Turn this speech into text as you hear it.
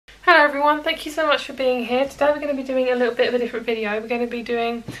everyone, thank you so much for being here. Today we're going to be doing a little bit of a different video. We're going to be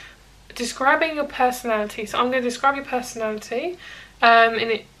doing describing your personality. So I'm going to describe your personality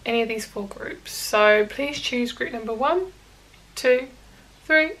in any of these 4 groups. So please choose group number 1, 2,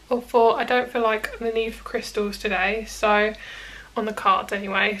 3 or 4. I don't feel like the need for crystals today, so on the cards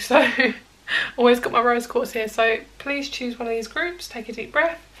anyway. So always got my rose quartz here. So please choose one of these groups, take a deep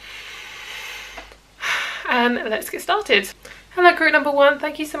breath and let's get started. Hello group number 1,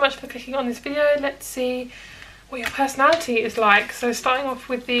 thank you so much for clicking on this video. Let's see what your personality is like. So starting off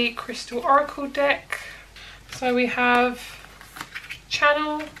with the Crystal Oracle deck. So we have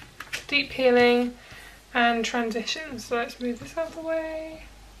Channel, Deep Healing and Transition. So let's move this out of the way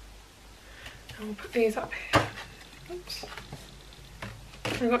and we'll put these up here. Oops.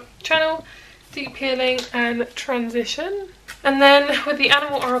 We've got Channel, Deep Healing and Transition. And then with the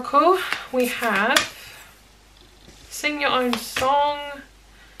Animal Oracle we have Sing Your Own Song,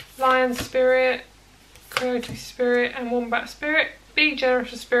 Lion Spirit, Coyote Spirit and Wombat Spirit. Be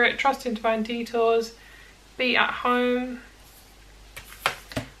Generous Spirit, Trust in Divine Detours, Be at Home.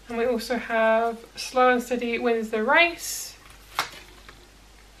 And we also have Slow and Steady Wins the Race.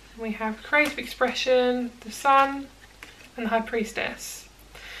 We have Creative Expression, the Sun and the High Priestess.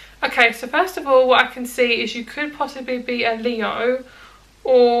 Okay, so first of all what I can see is you could possibly be a Leo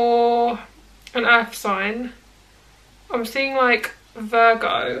or an Earth sign. I'm seeing like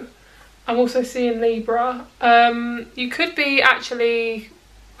Virgo. I'm also seeing Libra. You could be actually,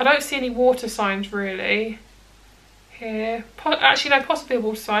 I don't see any water signs really here. Actually no, possibly a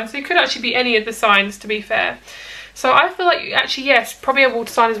water sign. So you could actually be any of the signs, to be fair. So I feel like you actually, yes, probably a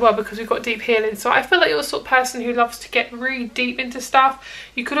water sign as well because we've got deep healing. So I feel like you're the sort of person who loves to get really deep into stuff.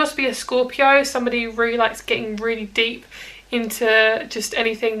 You could also be a Scorpio, somebody who really likes getting really deep into just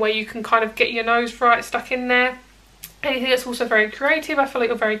anything where you can kind of get your nose right stuck in there. Anything that's also very creative. I feel like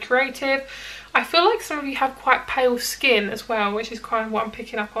you're very creative. I feel like some of you have quite pale skin as well, which is kind of what I'm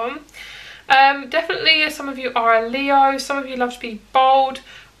picking up on. Definitely some of you are a Leo. Some of you love to be bold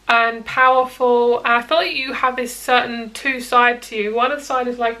and powerful. And I feel like you have this certain 2 side to you. One side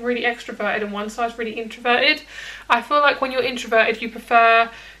is like really extroverted and one side is really introverted. I feel like when you're introverted you prefer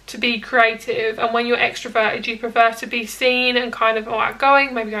to be creative, and when you're extroverted you prefer to be seen and kind of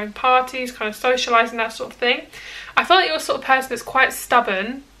outgoing, maybe going to parties, kind of socialising, that sort of thing. I feel like you're the sort of person that's quite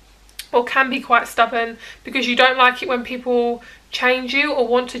stubborn, or can be quite stubborn, because you don't like it when people change you or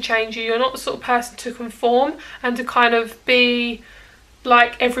want to change you. You're not the sort of person to conform and to kind of be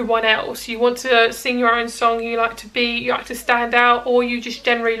like everyone else. You want to sing your own song, you like to stand out, or you just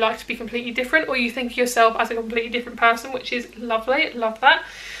generally like to be completely different, or you think of yourself as a completely different person, which is lovely. Love that.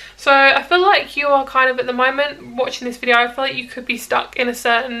 So I feel like you are kind of, at the moment watching this video, I feel like you could be stuck in a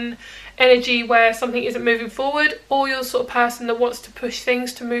certain energy where something isn't moving forward, or you're the sort of person that wants to push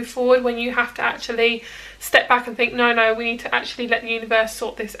things to move forward when you have to actually step back and think, no, we need to actually let the universe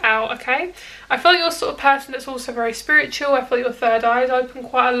sort this out, okay? I feel like you're the sort of person that's also very spiritual. I feel like your third eye is open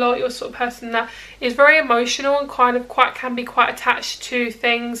quite a lot. You're the sort of person that is very emotional and kind of can be quite attached to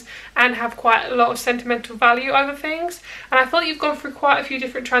things and have quite a lot of sentimental value over things. And I feel like you've gone through quite a few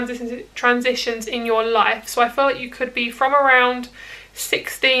different transitions in your life. So I feel like you could be from around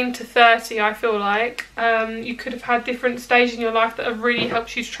 16 to 30, I feel like. You could have had different stages in your life that have really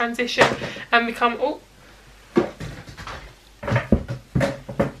helped you to transition and become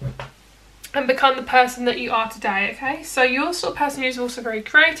the person that you are today, okay? So you're the sort of person who's also very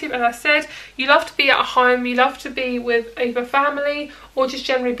creative. As I said, you love to be at home, you love to be with either family or just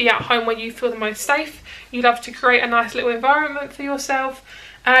generally be at home when you feel the most safe. You love to create a nice little environment for yourself.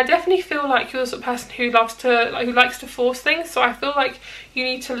 And I definitely feel like you're the sort of person who likes to force things. So I feel like you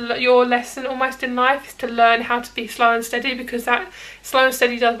need to, your lesson almost in life is to learn how to be slow and steady, because that slow and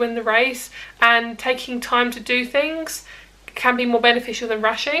steady does win the race, and taking time to do things can be more beneficial than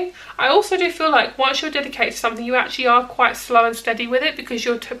rushing. I also do feel like once you're dedicated to something, you actually are quite slow and steady with it, because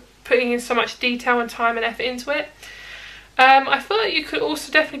you're putting in so much detail and time and effort into it. I feel like you could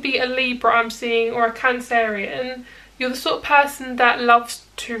also definitely be a Libra, I'm seeing, or a Cancerian. You're the sort of person that loves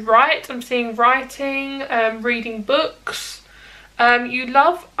to write. I'm seeing writing, reading books. I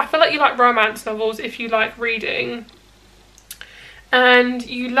feel like you like romance novels if you like reading. And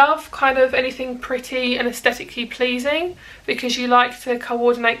you love kind of anything pretty and aesthetically pleasing, because you like to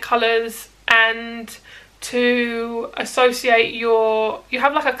coordinate colours and to associate you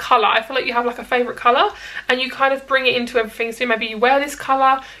have like a colour. I feel like you have like a favourite colour and you kind of bring it into everything. So maybe you wear this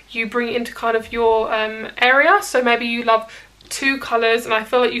colour, you bring it into kind of your area. So maybe you love 2 colours and I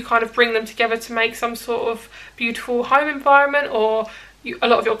feel like you kind of bring them together to make some sort of beautiful home environment, or a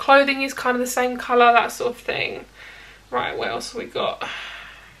lot of your clothing is kind of the same colour, that sort of thing. Right, what else have we got?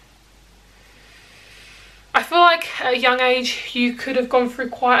 like at a young age you could have gone through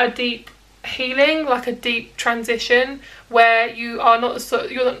quite a deep healing, like a deep transition, where you are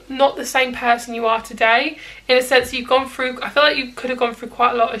you're not the same person you are today. In a sense, you've gone through, I feel like you could have gone through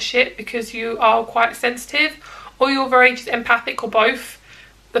quite a lot of shit because you are quite sensitive, or you're very just empathic, or both.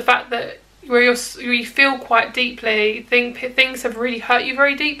 The fact that you feel quite deeply, things have really hurt you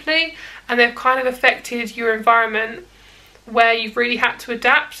very deeply, and they've kind of affected your environment where you've really had to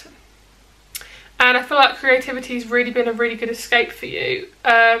adapt. And I feel like creativity has really been a really good escape for you.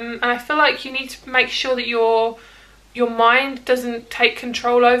 And I feel like you need to make sure that your mind doesn't take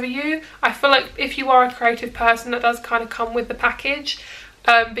control over you. I feel like if you are a creative person, that does kind of come with the package,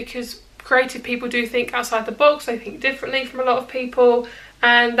 because creative people do think outside the box, they think differently from a lot of people,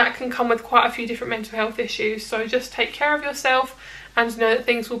 and that can come with quite a few different mental health issues. So just take care of yourself and know that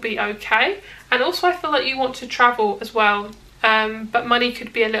things will be okay. And also I feel like you want to travel as well. But money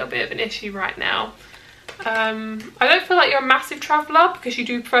could be a little bit of an issue right now. I don't feel like you're a massive traveller, because you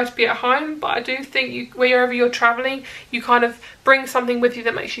do prefer to be at home, but I do think wherever you're travelling, you kind of bring something with you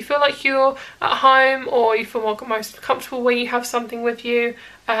that makes you feel like you're at home, or you feel most comfortable when you have something with you,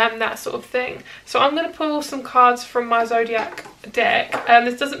 that sort of thing. So I'm going to pull some cards from my Zodiac deck.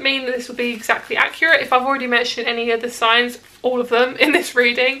 This doesn't mean that this will be exactly accurate. If I've already mentioned any of the signs, all of them in this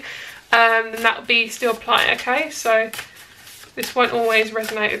reading, then that will be still applying, okay? So this won't always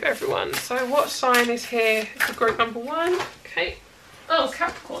resonate with everyone. So what sign is here for group number 1? Okay. Oh,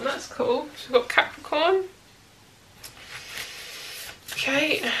 Capricorn, that's cool. So we've got Capricorn.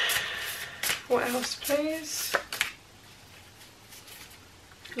 Okay. What else, please?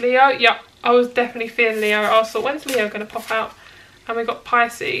 Leo. Yep, I was definitely feeling Leo. I also, when's Leo going to pop out? And we got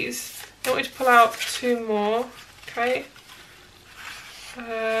Pisces. I want you to pull out 2 more. Okay.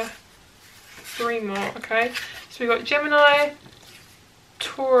 3 more. Okay. So we've got Gemini,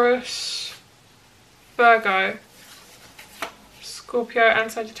 Taurus, Virgo, Scorpio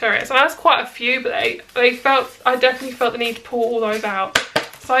and Sagittarius. And that's quite a few, but I definitely felt the need to pull all those out.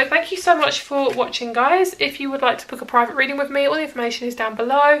 So thank you so much for watching, guys. If you would like to book a private reading with me, all the information is down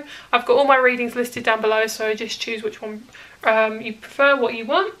below. I've got all my readings listed down below, so just choose which one you prefer, what you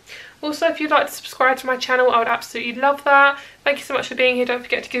want. Also, if you'd like to subscribe to my channel, I would absolutely love that. Thank you so much for being here. Don't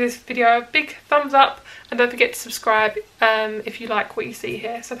forget to give this video a big thumbs up, and don't forget to subscribe if you like what you see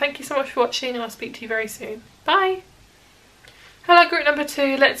here. So thank you so much for watching, and I'll speak to you very soon. Bye! Hello, group number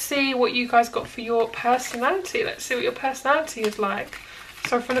 2. Let's see what you guys got for your personality. Let's see what your personality is like.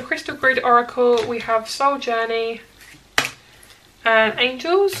 So from the Crystal Grid Oracle, we have Soul Journey and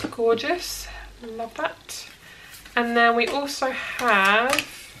Angels. Gorgeous. Love that. And then we also have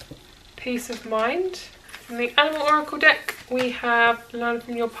Peace of Mind. From the Animal Oracle deck, we have Learn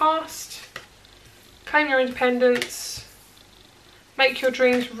from Your Past, Claim Your Independence, Make Your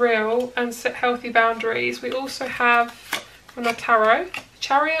Dreams Real, and Set Healthy Boundaries. We also have from the Tarot,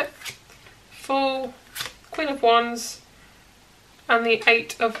 Chariot, Fool, Queen of Wands, and the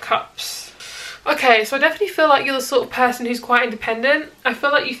 8 of Cups. Okay, so I definitely feel like you're the sort of person who's quite independent. I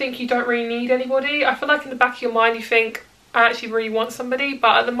feel like you think you don't really need anybody. I feel like in the back of your mind you think, I actually really want somebody,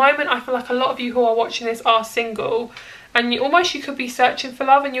 but at the moment I feel like a lot of you who are watching this are single, and you could be searching for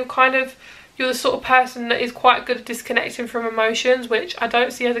love, and you're the sort of person that is quite good at disconnecting from emotions, which I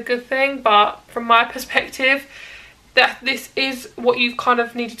don't see as a good thing, but from my perspective, that this is what you've kind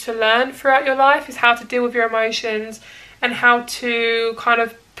of needed to learn throughout your life, is how to deal with your emotions and how to kind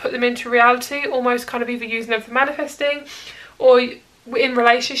of put them into reality, almost kind of either using them for manifesting, or in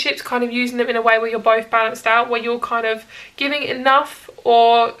relationships kind of using them in a way where you're both balanced out, where you're kind of giving enough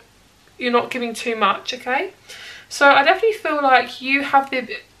or you're not giving too much. Okay, so I definitely feel like you have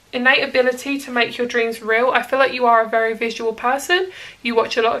the innate ability to make your dreams real. I feel like you are a very visual person. You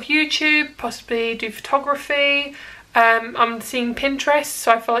watch a lot of YouTube, possibly do photography. I'm seeing Pinterest,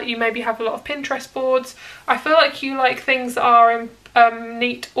 so I feel like you maybe have a lot of Pinterest boards. I feel like you like things that are in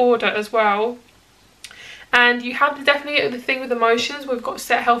neat order as well. And you have definitely the thing with emotions. We've got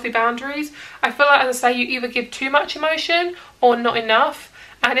set healthy boundaries. I feel like, as I say, you either give too much emotion or not enough.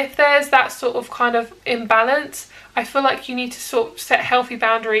 And if there's that sort of kind of imbalance, I feel like you need to sort of set healthy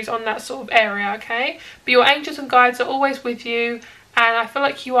boundaries on that sort of area, okay? But your angels and guides are always with you. And I feel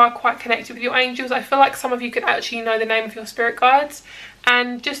like you are quite connected with your angels. I feel like some of you could actually know the name of your spirit guides.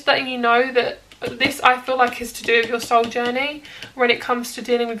 And just letting you know that this, I feel like, is to do with your soul journey when it comes to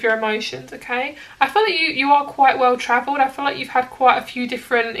dealing with your emotions, okay? I feel like you are quite well travelled. I feel like you've had quite a few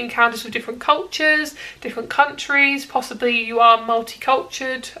different encounters with different cultures, different countries. Possibly you are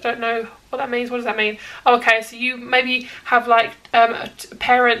multicultured. I don't know what that means. What does that mean? Oh, okay, so you maybe have like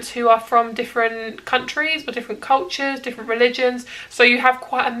parents who are from different countries or different cultures, different religions. So you have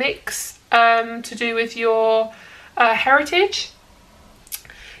quite a mix to do with your heritage.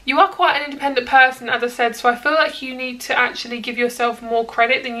 You are quite an independent person, as I said, so I feel like you need to actually give yourself more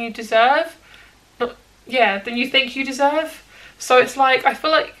credit than you deserve. Than you think you deserve. So it's like, I feel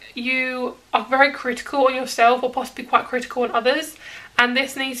like you are very critical on yourself, or possibly quite critical on others, and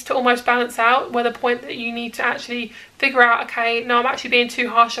this needs to almost balance out, where the point that you need to actually figure out, okay, no, I'm actually being too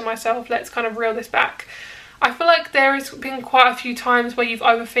harsh on myself, let's kind of reel this back. I feel like there has been quite a few times where you've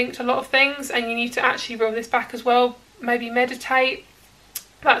overthinked a lot of things, and you need to actually reel this back as well. Maybe meditate,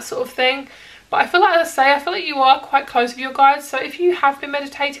 that sort of thing. But I feel like, as I say, I feel like you are quite close with your guides. So if you have been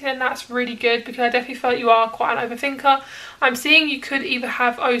meditating, then that's really good, because I definitely feel like you are quite an overthinker. I'm seeing you could either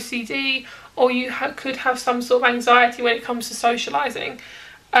have OCD, or you could have some sort of anxiety when it comes to socialising.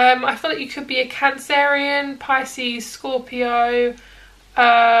 I feel like you could be a Cancerian, Pisces, Scorpio,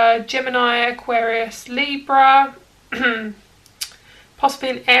 Gemini, Aquarius, Libra, possibly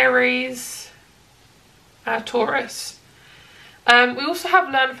an Aries, Taurus. We also have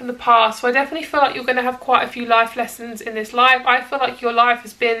learned from the past, so I definitely feel like you're going to have quite a few life lessons in this life. I feel like your life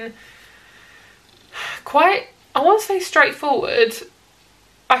has been quite, I want to say, straightforward.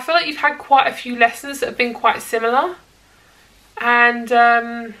 I feel like you've had quite a few lessons that have been quite similar, and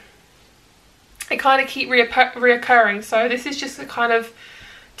it kind of keep reoccurring. So this is just a kind of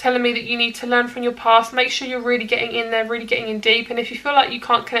telling me that you need to learn from your past. Make sure you're really getting in there, really getting in deep. And if you feel like you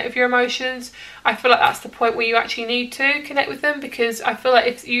can't connect with your emotions, I feel like that's the point where you actually need to connect with them, because I feel like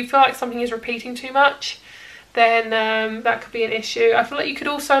if you feel like something is repeating too much, then that could be an issue. I feel like you could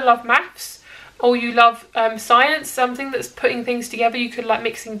also love maths, or you love science, something that's putting things together. You could like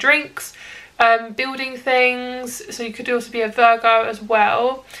mixing drinks, building things, so you could also be a Virgo as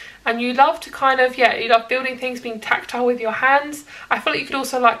well. And you love to kind of, you love building things, being tactile with your hands. I feel like you could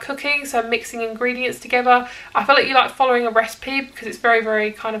also like cooking, so mixing ingredients together. I feel like you like following a recipe, because it's very,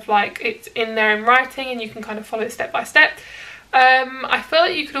 very kind of like, it's in there in writing, and you can kind of follow it step by step. I feel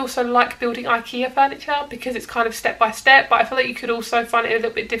like you could also like building IKEA furniture, because it's kind of step by step, but I feel like you could also find it a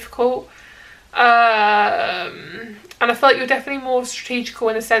little bit difficult. And I feel like you're definitely more strategical,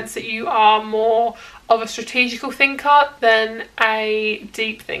 in the sense that you are more of a strategical thinker than a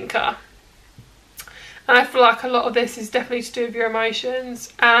deep thinker. And I feel like a lot of this is definitely to do with your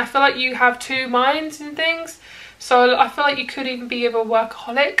emotions, and I feel like you have two minds in things. So I feel like you could even be a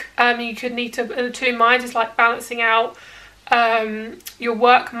workaholic, you could need to, the two minds is like balancing out your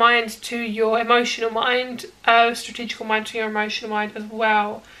work mind to your emotional mind, strategical mind to your emotional mind as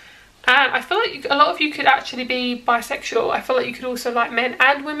well. And I feel like a lot of you could actually be bisexual. I feel like you could also like men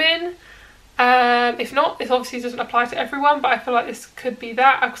and women. If not, this obviously doesn't apply to everyone, but I feel like this could be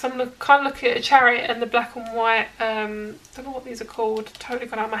that, because I'm kind of looking at a chariot and the black and white, don't know what these are called, totally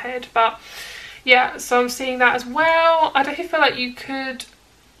gone out of my head, but yeah, so I'm seeing that as well. I definitely feel like you could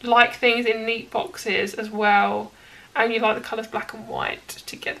like things in neat boxes as well, and you like the colours black and white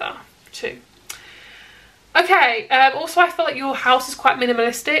together too. Okay, also I feel like your house is quite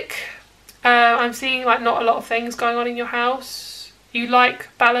minimalistic. I'm seeing like not a lot of things going on in your house. You like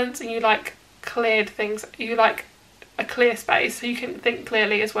balance, and you like cleared things. You like a clear space, so you can think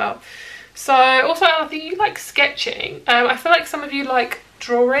clearly as well. So also I think you like sketching. I feel like some of you like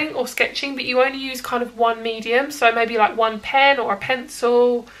drawing or sketching, but you only use kind of one medium, so maybe like one pen or a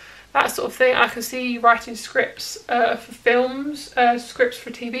pencil, that sort of thing. I can see you writing scripts for films, scripts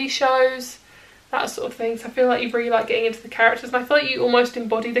for TV shows, that sort of thing. So I feel like you really like getting into the characters, and I feel like you almost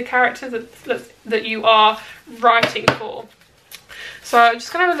embody the character that you are writing for. So I'm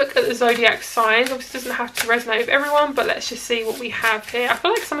just going to have a look at the zodiac signs. Obviously it doesn't have to resonate with everyone, but let's just see what we have here. I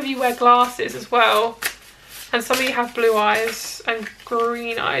feel like some of you wear glasses as well, and some of you have blue eyes and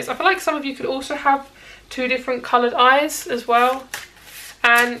green eyes. I feel like some of you could also have two different coloured eyes as well.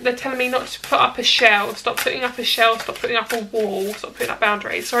 And they're telling me not to put up a shell. Stop putting up a shell, stop putting up a wall, stop putting up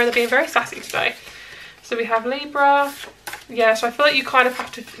boundaries. Sorry, they're being very sassy today. So we have Libra. Yeah, so I feel like you kind of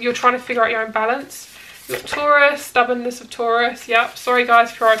have to, you're trying to figure out your own balance. You've got Taurus, stubbornness of Taurus. Yep, sorry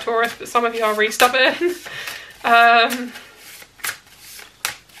guys if you are a Taurus, but some of you are really stubborn.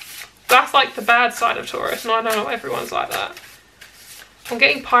 That's like the bad side of Taurus, and I know not everyone's like that. I'm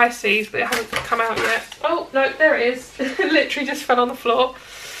getting Pisces, but it hasn't come out yet. Oh, no, there it is. It literally just fell on the floor.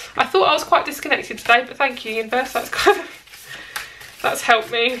 I thought I was quite disconnected today, but thank you, universe. That's kind of, that's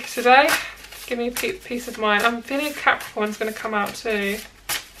helped me today. Give me a peace of mind. I'm feeling Capricorn's going to come out too.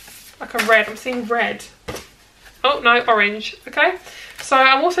 Like a red. I'm seeing red. Oh, no, orange. Okay. So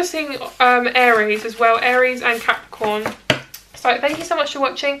I'm also seeing Aries as well. Aries and Capricorn. So thank you so much for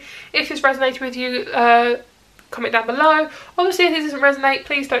watching. If this resonated with you, comment down below. Obviously if this doesn't resonate,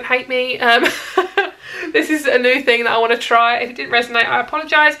 please don't hate me. This is a new thing that I want to try. If it didn't resonate, I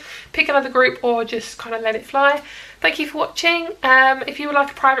apologise. Pick another group or just kind of let it fly. Thank you for watching. If you would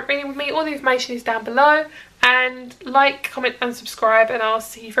like a private reading with me, all the information is down below. And like, comment and subscribe, and I'll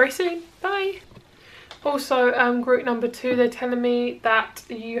see you very soon. Bye. Also, group number 2, they're telling me that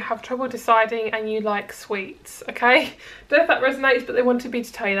you have trouble deciding and you like sweets, okay? Don't know if that resonates, but they wanted me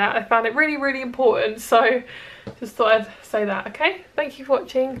to tell you that. I found it really, really important, so just thought I'd say that, okay? Thank you for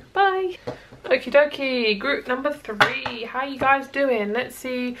watching. Bye. Okie dokie, group number 3. How you guys doing? Let's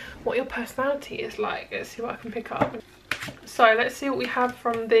see what your personality is like. Let's see what I can pick up. So let's see what we have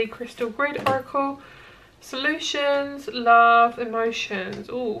from the Crystal Grid Oracle. Solutions, love, emotions.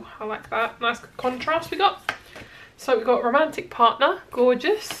 Oh, I like that. Nice contrast we got. So we got romantic partner,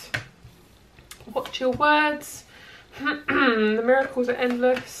 gorgeous. Watch your words. The miracles are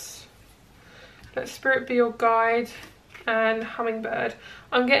endless. Let spirit be your guide. And hummingbird.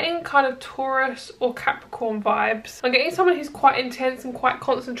 I'm getting kind of Taurus or Capricorn vibes. I'm getting someone who's quite intense and quite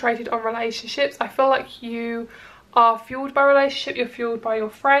concentrated on relationships. I feel like you are fueled by relationship, you're fueled by your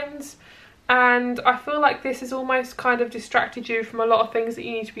friends. And I feel like this has almost kind of distracted you from a lot of things that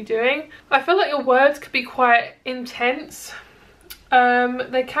you need to be doing. I feel like your words could be quite intense.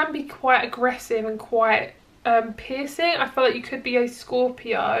 They can be quite aggressive and quite piercing. I feel like you could be a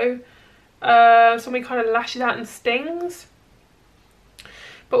Scorpio. Somebody kind of lashes out and stings.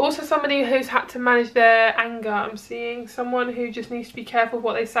 But also somebody who's had to manage their anger. I'm seeing someone who just needs to be careful of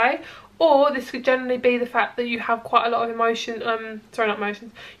what they say. Or this could generally be the fact that you have quite a lot of emotion, sorry, not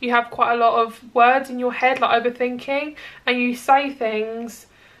emotions. You have quite a lot of words in your head, like overthinking. And you say things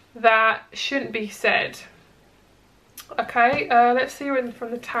that shouldn't be said. Okay, let's see from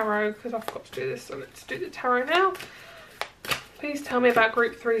the tarot, because I've got to do this. So let's do the tarot now. Please tell me about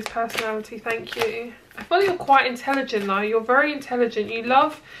group 3's personality, thank you. I feel like you're quite intelligent though, you're very intelligent. You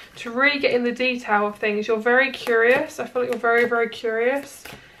love to really get in the detail of things. You're very curious. I feel like you're very, very curious.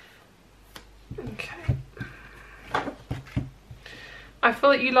 Okay. I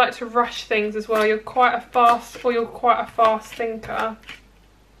feel like you like to rush things as well. You're quite a fast thinker.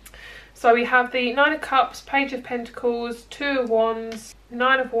 So we have the 9 of Cups, Page of Pentacles, 2 of Wands,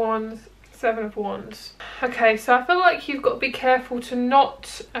 9 of Wands, 7 of Wands. Okay, so I feel like you've got to be careful to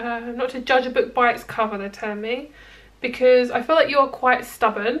not to judge a book by its cover, they're telling me, because I feel like you're quite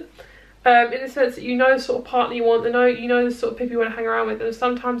stubborn, in the sense that you know the sort of partner you want, you know the sort of people you want to hang around with, and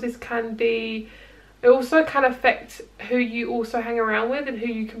sometimes this can be, it also can affect who you also hang around with and who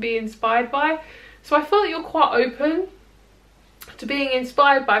you can be inspired by. So I feel like you're quite open to being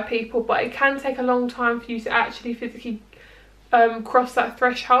inspired by people, but it can take a long time for you to actually physically cross that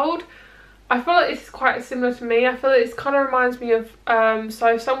threshold. I feel like it's quite similar to me. I feel like it kind of reminds me of,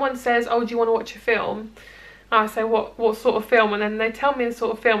 so if someone says, oh, do you want to watch a film? I say, what sort of film? And then they tell me the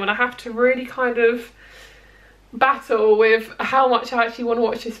sort of film, and I have to really kind of battle with how much I actually want to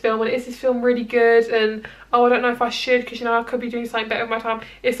watch this film, and is this film really good? And oh, I don't know if I should, because you know I could be doing something better with my time.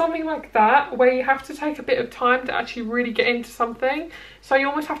 It's something like that, where you have to take a bit of time to actually really get into something. So you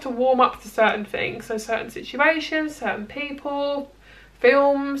almost have to warm up to certain things, so certain situations, certain people,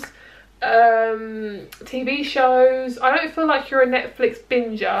 films, TV shows. I don't feel like you're a Netflix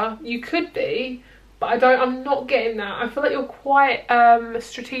binger. You could be, but I'm not getting that. I feel like you're quite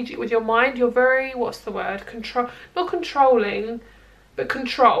strategic with your mind. You're very, what's the word, not controlling, but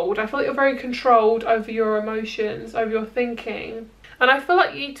controlled. I feel like you're very controlled over your emotions, over your thinking. And I feel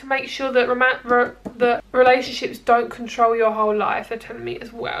like you need to make sure that the relationships don't control your whole life, they're telling me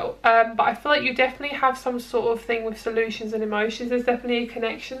as well. But I feel like you definitely have some sort of thing with solutions and emotions. There's definitely a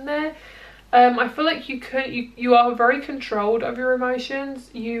connection there. I feel like you are very controlled over your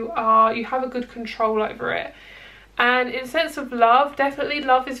emotions. You have a good control over it. And in sense of love, definitely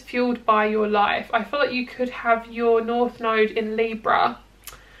love is fueled by your life. I feel like you could have your North Node in Libra.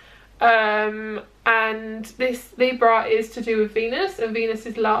 And this Libra is to do with Venus, and Venus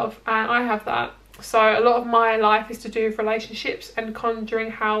is love, and I have that. So a lot of my life is to do with relationships and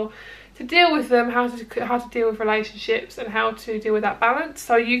conjuring how to deal with them, how to deal with relationships and how to deal with that balance.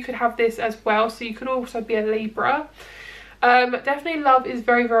 So you could have this as well, so you could also be a Libra. Definitely love is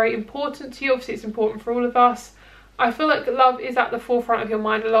very, very important to you. Obviously it's important for all of us. I feel like love is at the forefront of your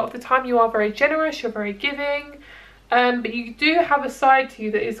mind a lot of the time. You are very generous, you're very giving. But you do have a side to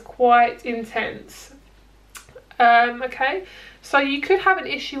you that is quite intense. Okay, so you could have an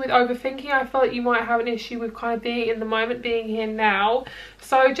issue with overthinking. I feel like you might have an issue with kind of being in the moment, being here now.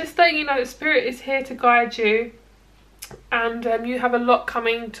 So just so you know, Spirit is here to guide you, and you have a lot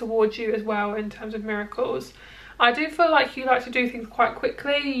coming towards you as well in terms of miracles. I do feel like you like to do things quite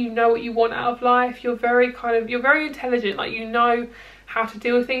quickly. You know what you want out of life. You're very intelligent, like you know how to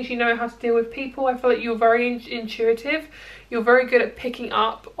deal with things, you know how to deal with people. I feel like you're very intuitive. You're very good at picking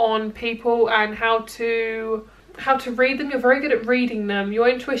up on people and how to read them. You're very good at reading them. Your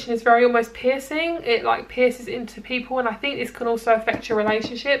intuition is very almost piercing. It like pierces into people, and I think this can also affect your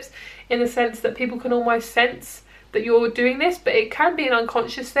relationships in the sense that people can almost sense that you're doing this, but it can be an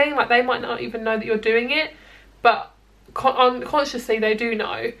unconscious thing. Like they might not even know that you're doing it, but unconsciously they do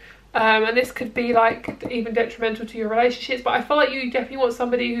know. And this could be like even detrimental to your relationships, but I feel like you definitely want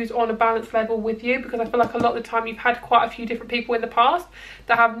somebody who's on a balanced level with you, because I feel like a lot of the time you've had quite a few different people in the past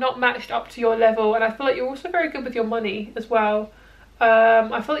that have not matched up to your level. And I feel like you're also very good with your money as well.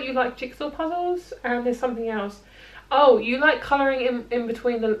 I feel like you like jigsaw puzzles, and there's something else. Oh, you like colouring in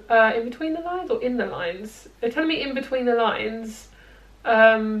between the lines, or in the lines? They're telling me in between the lines.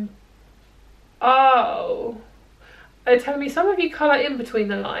 Oh, they're telling me some of you colour in between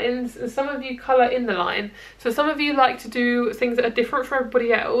the lines and some of you colour in the line. So some of you like to do things that are different from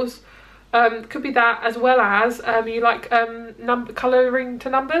everybody else. Could be that, as well as you like colouring to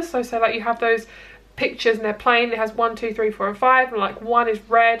numbers. So say like you have those pictures and they're plain, it has 1, 2, 3, 4 and 5, and like 1 is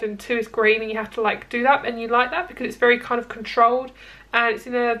red and 2 is green, and you have to like do that, and you like that because it's very kind of controlled and it's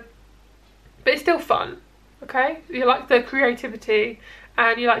but it's still fun. Okay, you like the creativity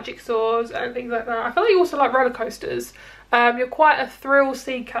and you like jigsaws and things like that. I feel like you also like roller coasters. You're quite a thrill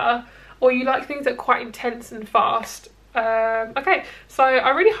seeker, or you like things that are quite intense and fast. Okay, so I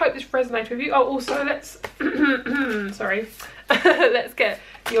really hope this resonates with you. Oh, also let's sorry let's get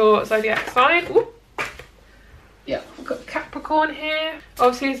your zodiac sign. Ooh. Yeah, we've got Capricorn here.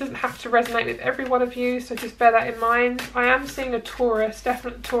 Obviously this doesn't have to resonate with every one of you, so just bear that in mind. I am seeing a Taurus,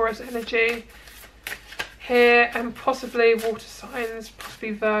 definite Taurus energy here, and possibly water signs,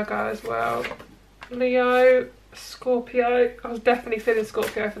 possibly Virgo as well. Leo, Scorpio. I was definitely feeling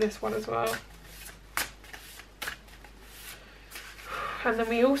Scorpio for this one as well. And then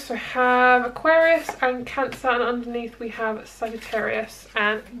we also have Aquarius and Cancer, and underneath we have Sagittarius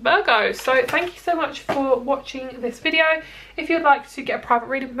and Virgo. So thank you so much for watching this video. If you'd like to get a private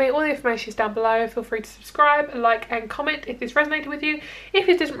reading with me, all the information is down below. Feel free to subscribe, like and comment if this resonated with you. If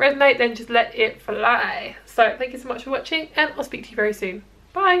it doesn't resonate, then just let it fly. So thank you so much for watching, and I'll speak to you very soon.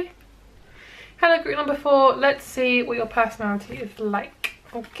 Bye. Hello group number 4. Let's see what your personality is like.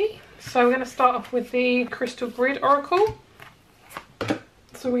 Okay, so we're going to start off with the Crystal Grid Oracle.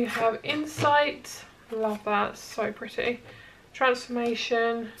 So we have Insight, love that, so pretty.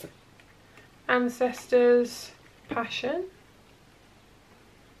 Transformation, Ancestors, Passion.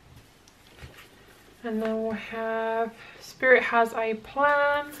 And then we'll have Spirit has a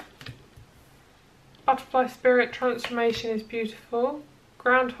plan. Butterfly Spirit, Transformation is beautiful.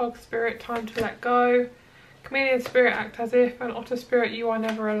 Groundhog Spirit, time to let go. Chameleon Spirit, act as if. And Otter Spirit, you are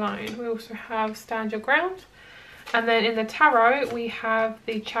never alone. We also have Stand Your Ground. And then in the tarot we have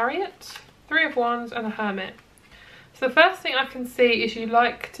the Chariot, 3 of Wands and the Hermit. So the first thing I can see is you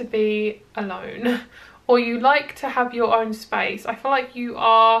like to be alone, or you like to have your own space. I feel like you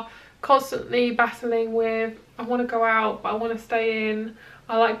are constantly battling with, I want to go out but I want to stay in,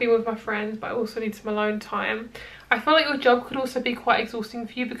 I like being with my friends but I also need some alone time. I feel like your job could also be quite exhausting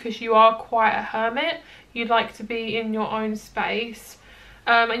for you because you are quite a hermit. You like to be in your own space.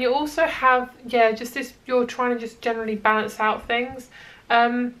 And you also have, yeah, just this, you're trying to just generally balance out things.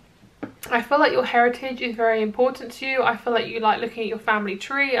 I feel like your heritage is very important to you. I feel like you like looking at your family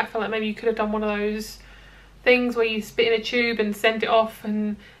tree. I feel like maybe you could have done one of those things where you spit in a tube and send it off,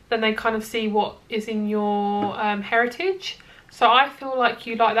 and then they kind of see what is in your heritage. So I feel like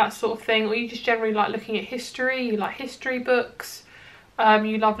you like that sort of thing, or you just generally like looking at history. You like history books.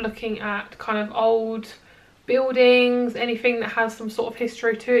 You love looking at kind of old buildings, anything that has some sort of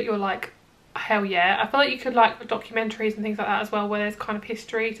history to it. You're like, hell yeah. I feel like you could like documentaries and things like that as well, where there's kind of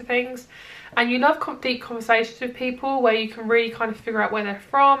history to things. And you love deep conversations with people where you can really kind of figure out where they're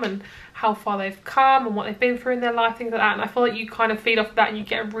from and how far they've come and what they've been through in their life, things like that. And I feel like you kind of feed off that and you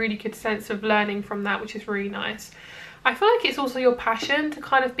get a really good sense of learning from that, which is really nice. I feel like it's also your passion to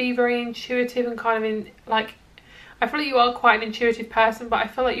kind of be very intuitive and kind of I feel like you are quite an intuitive person, but I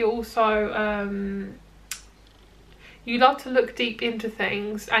feel like you're also you love to look deep into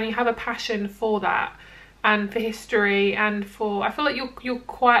things, and you have a passion for that and for history, and for, I feel like you're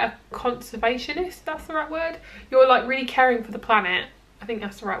quite a conservationist, that's the right word. You're like really caring for the planet. I think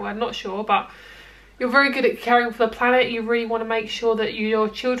that's the right word, not sure, but you're very good at caring for the planet. You really want to make sure that your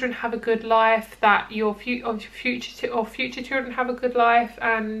children have a good life, that your future children have a good life,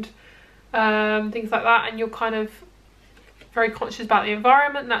 and things like that. And you're kind of very conscious about the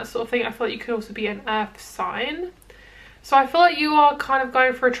environment and that sort of thing. I feel like you could also be an earth sign. So I feel like you are kind of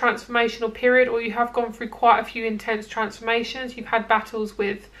going through a transformational period, or you have gone through quite a few intense transformations. You've had battles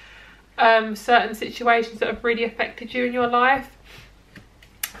with certain situations that have really affected you in your life.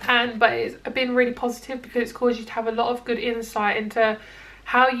 But it's been really positive because it's caused you to have a lot of good insight into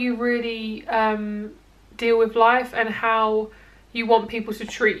how you really deal with life and how you want people to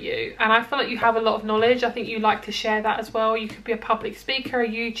treat you. And I feel like you have a lot of knowledge. I think you like to share that as well. You could be a public speaker, a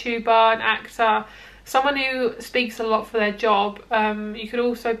YouTuber, an actor, someone who speaks a lot for their job. You could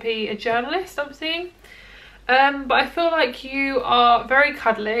also be a journalist, I'm seeing. But I feel like you are very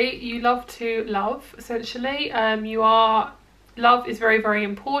cuddly. You love to love, essentially. Love is very, very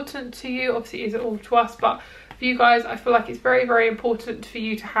important to you. Obviously, it isn't all to us, but for you guys, I feel like it's very, very important for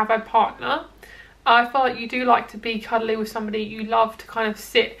you to have a partner. I feel like you do like to be cuddly with somebody. You love to kind of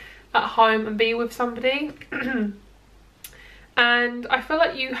sit at home and be with somebody. And I feel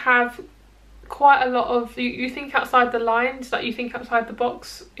like you have quite a lot of, you think outside the lines, like you think outside the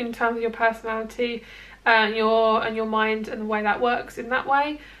box in terms of your personality and your mind and the way that works in that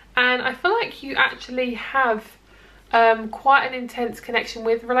way. And I feel like you actually have quite an intense connection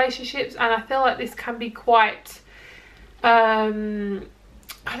with relationships, and I feel like this can be quite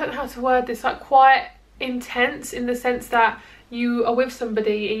I don't know how to word this, like quite intense in the sense that you are with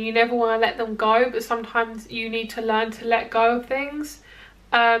somebody and you never want to let them go, but sometimes you need to learn to let go of things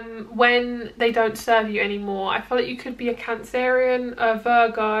when they don't serve you anymore. I feel like you could be a Cancerian, a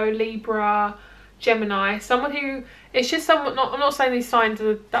Virgo, Libra, Gemini, someone who, it's just someone, I'm not saying these signs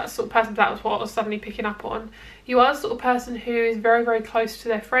are that sort of person, but that was what I was suddenly picking up on. You are the sort of person who is very, very close to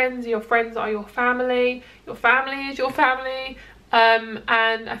their friends. Your friends are your family is your family.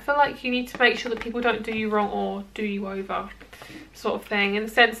 And I feel like you need to make sure that people don't do you wrong or do you over, sort of thing, in the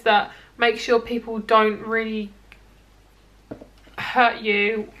sense that make sure people don't really hurt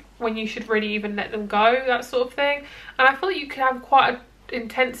you when you should really even let them go, that sort of thing. And I feel like you could have quite an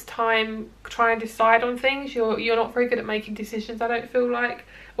intense time trying to decide on things. You're not very good at making decisions, I don't feel like,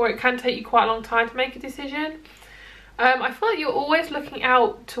 or it can take you quite a long time to make a decision. I feel like you're always looking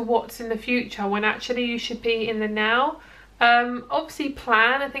out to what's in the future when actually you should be in the now. Obviously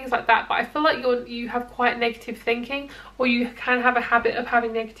plan and things like that, but I feel like you have quite negative thinking, or you can have a habit of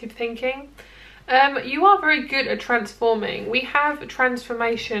having negative thinking. You are very good at transforming. We have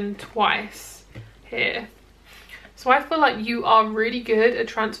transformation twice here. So I feel like you are really good at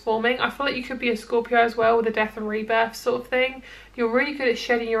transforming. I feel like you could be a Scorpio as well, with a death and rebirth sort of thing. You're really good at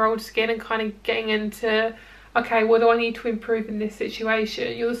shedding your old skin and kind of getting into, okay, what do I need to improve in this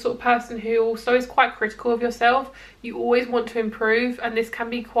situation? You're the sort of person who also is quite critical of yourself. You always want to improve, and this can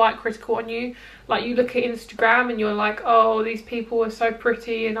be quite critical on you. Like, you look at Instagram and you're like, oh, these people are so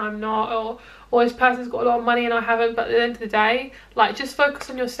pretty and I'm not, or this person's got a lot of money and I haven't. But at the end of the day, like, just focus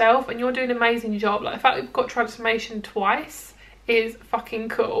on yourself and you're doing an amazing job. Like, the fact that we've got transformation twice is fucking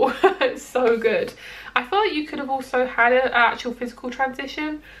cool. It's so good. I feel like you could have also had an actual physical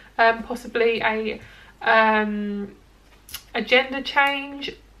transition, possibly a gender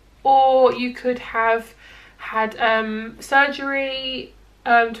change, or you could have had surgery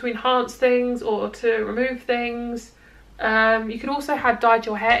to enhance things or to remove things. You could also have dyed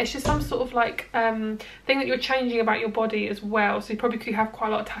your hair. It's just some sort of like thing that you're changing about your body as well. So you probably could have quite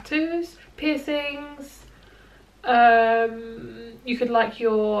a lot of tattoos, piercings. You could like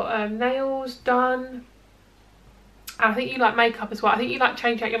your nails done. And I think you like makeup as well. I think you like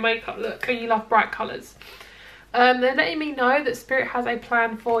changing out your makeup look, and you love bright colours. They're letting me know that Spirit has a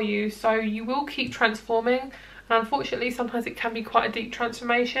plan for you, so you will keep transforming. And unfortunately, sometimes it can be quite a deep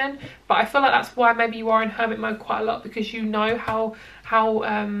transformation, but I feel like that's why maybe you are in hermit mode quite a lot, because you know how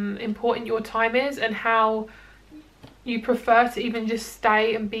important your time is, and how you prefer to even just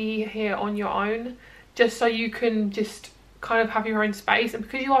stay and be here on your own, just so you can just kind of have your own space. And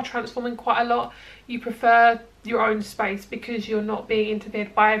because you are transforming quite a lot, you prefer your own space because you're not being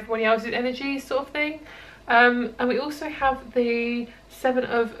interfered by everybody else's energy, sort of thing. And we also have the Seven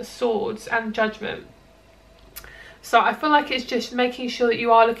of Swords and Judgment. So I feel like it's just making sure that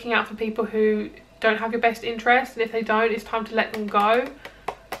you are looking out for people who don't have your best interest, and if they don't, it's time to let them go,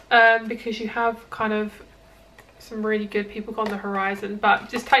 because you have kind of some really good people on the horizon. But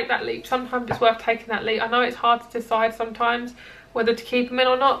just take that leap. Sometimes it's worth taking that leap. I know it's hard to decide sometimes whether to keep them in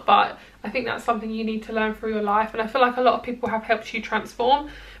or not, but I think that's something you need to learn through your life. And I feel like a lot of people have helped you transform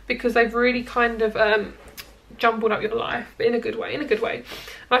because they've really kind of jumbled up your life, but in a good way, And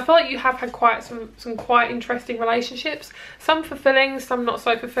I feel like you have had quite some quite interesting relationships, some fulfilling, some not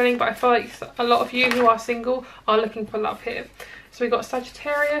so fulfilling, but I feel like a lot of you who are single are looking for love here. So we've got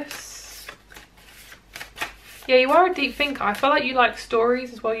Sagittarius, Yeah, you are a deep thinker. I feel like you like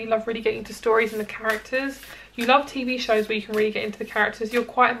stories as well. You love really getting into stories and the characters. You love TV shows where you can really get into the characters. You're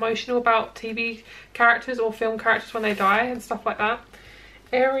quite emotional about TV characters or film characters when they die and stuff like that.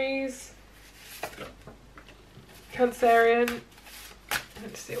 Aries, Cancerian.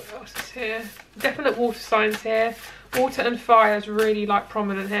 Let's see what else is here. Definite water signs here. Water and fire is really like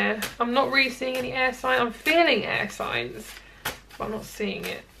prominent here. I'm not really seeing any air signs. I'm feeling air signs, but I'm not seeing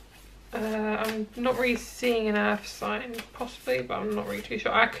it. I'm not really seeing an earth sign, possibly, but I'm not really too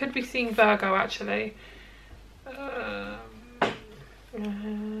sure. I could be seeing Virgo actually.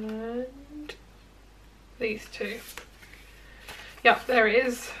 And these two. Yep, there it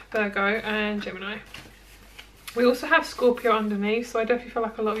is. Virgo and Gemini. We also have Scorpio underneath, so I definitely feel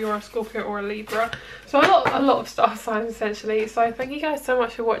like a lot of you are a Scorpio or a Libra. So a lot of star signs essentially. So thank you guys so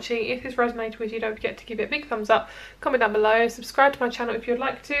much for watching. If this resonated with you, don't forget to give it a big thumbs up, comment down below, subscribe to my channel if you'd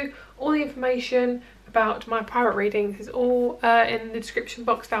like to. All the information about my private readings is all in the description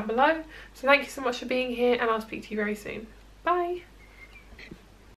box down below. So thank you so much for being here, and I'll speak to you very soon. Bye!